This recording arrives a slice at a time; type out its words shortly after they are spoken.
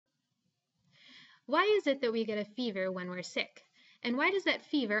Why is it that we get a fever when we're sick? And why does that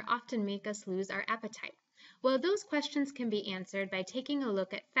fever often make us lose our appetite? Well, those questions can be answered by taking a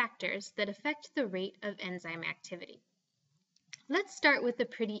look at factors that affect the rate of enzyme activity. Let's start with a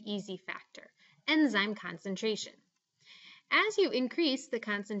pretty easy factor, enzyme concentration. As you increase the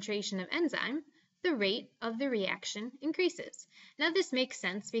concentration of enzyme, the rate of the reaction increases. Now this makes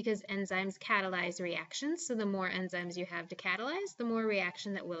sense because enzymes catalyze reactions, so the more enzymes you have to catalyze, the more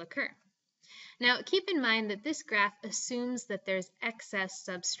reaction that will occur. Now keep in mind that this graph assumes that there's excess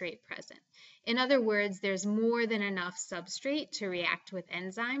substrate present. In other words, there's more than enough substrate to react with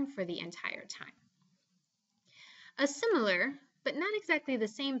enzyme for the entire time. A similar, but not exactly the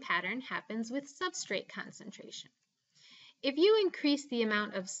same pattern happens with substrate concentration. If you increase the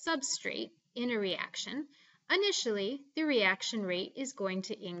amount of substrate in a reaction, initially the reaction rate is going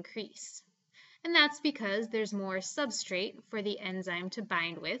to increase. And that's because there's more substrate for the enzyme to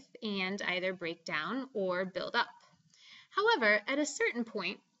bind with and either break down or build up. However, at a certain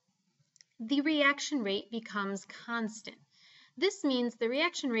point, the reaction rate becomes constant. This means the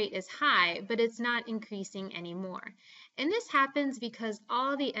reaction rate is high, but it's not increasing anymore. And this happens because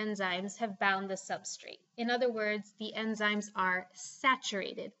all the enzymes have bound the substrate. In other words, the enzymes are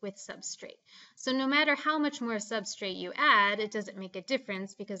saturated with substrate. So no matter how much more substrate you add, it doesn't make a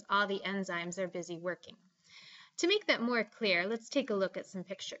difference because all the enzymes are busy working. To make that more clear, let's take a look at some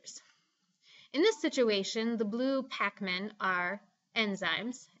pictures. In this situation, the blue Pac-Men are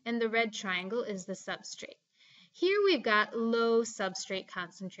enzymes, and the red triangle is the substrate. Here we've got low substrate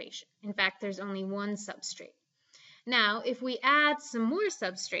concentration. In fact, there's only one substrate. Now, if we add some more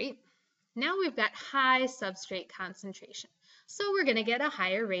substrate, now we've got high substrate concentration. So we're going to get a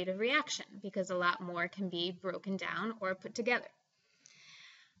higher rate of reaction because a lot more can be broken down or put together.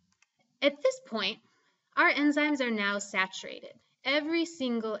 At this point, our enzymes are now saturated. Every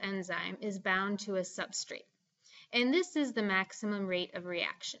single enzyme is bound to a substrate. And this is the maximum rate of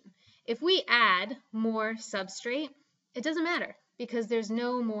reaction. If we add more substrate, it doesn't matter because there's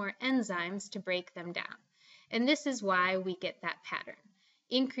no more enzymes to break them down. And this is why we get that pattern.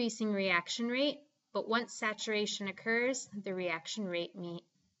 Increasing reaction rate, but once saturation occurs, the reaction rate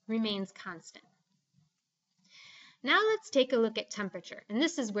remains constant. Now let's take a look at temperature, and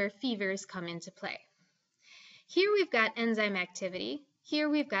this is where fevers come into play. Here we've got enzyme activity, here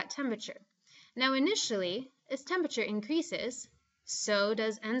we've got temperature. Now initially, as temperature increases, so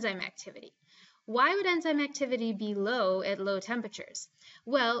does enzyme activity. Why would enzyme activity be low at low temperatures?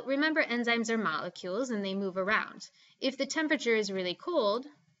 Well, remember enzymes are molecules and they move around. If the temperature is really cold,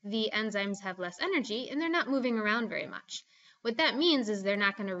 the enzymes have less energy and they're not moving around very much. What that means is they're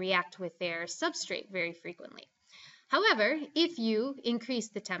not going to react with their substrate very frequently. However, if you increase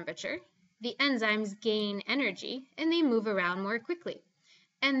the temperature, the enzymes gain energy and they move around more quickly.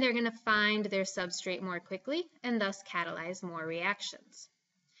 And they're going to find their substrate more quickly and thus catalyze more reactions.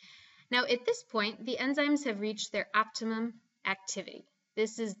 Now at this point, the enzymes have reached their optimum activity.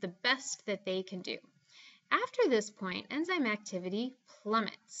 This is the best that they can do. After this point, enzyme activity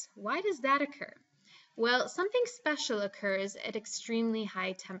plummets. Why does that occur? Well, something special occurs at extremely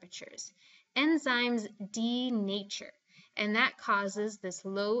high temperatures. Enzymes denature, and that causes this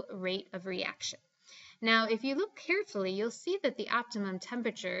low rate of reaction. Now, if you look carefully, you'll see that the optimum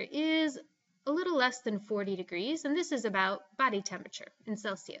temperature is a little less than 40 degrees, and this is about body temperature in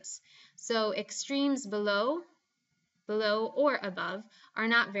Celsius. So extremes below or above are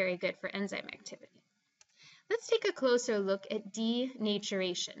not very good for enzyme activity. Let's take a closer look at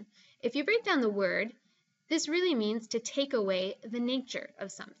denaturation. If you break down the word, this really means to take away the nature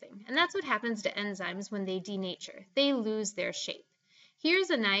of something, and that's what happens to enzymes when they denature. They lose their shape.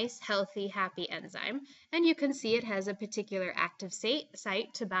 Here's a nice, healthy, happy enzyme, and you can see it has a particular active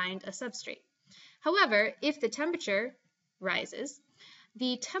site to bind a substrate. However, if the temperature rises,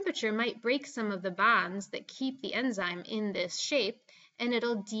 the temperature might break some of the bonds that keep the enzyme in this shape, and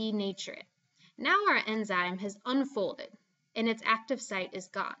it'll denature it. Now our enzyme has unfolded, and its active site is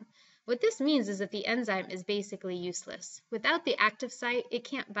gone. What this means is that the enzyme is basically useless. Without the active site, it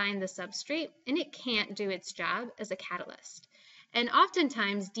can't bind the substrate, and it can't do its job as a catalyst. And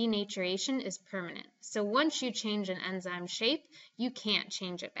oftentimes, denaturation is permanent. So once you change an enzyme shape, you can't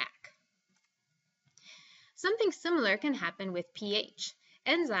change it back. Something similar can happen with pH.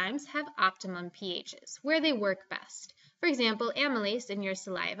 Enzymes have optimum pHs, where they work best. For example, amylase in your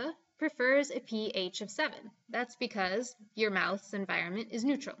saliva prefers a pH of 7. That's because your mouth's environment is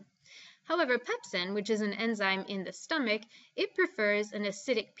neutral. However, pepsin, which is an enzyme in the stomach, it prefers an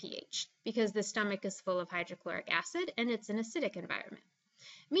acidic pH because the stomach is full of hydrochloric acid and it's an acidic environment.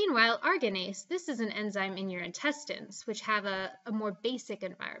 Meanwhile, arganase, this is an enzyme in your intestines, which have a more basic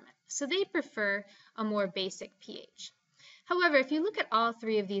environment. So they prefer a more basic pH. However, if you look at all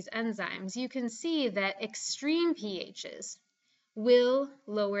three of these enzymes, you can see that extreme pHs will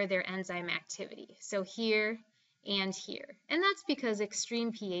lower their enzyme activity. So here and here. And that's because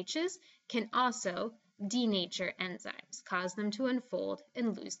extreme pHs can also denature enzymes, cause them to unfold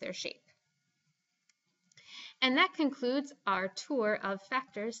and lose their shape. And that concludes our tour of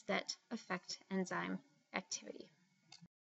factors that affect enzyme activity.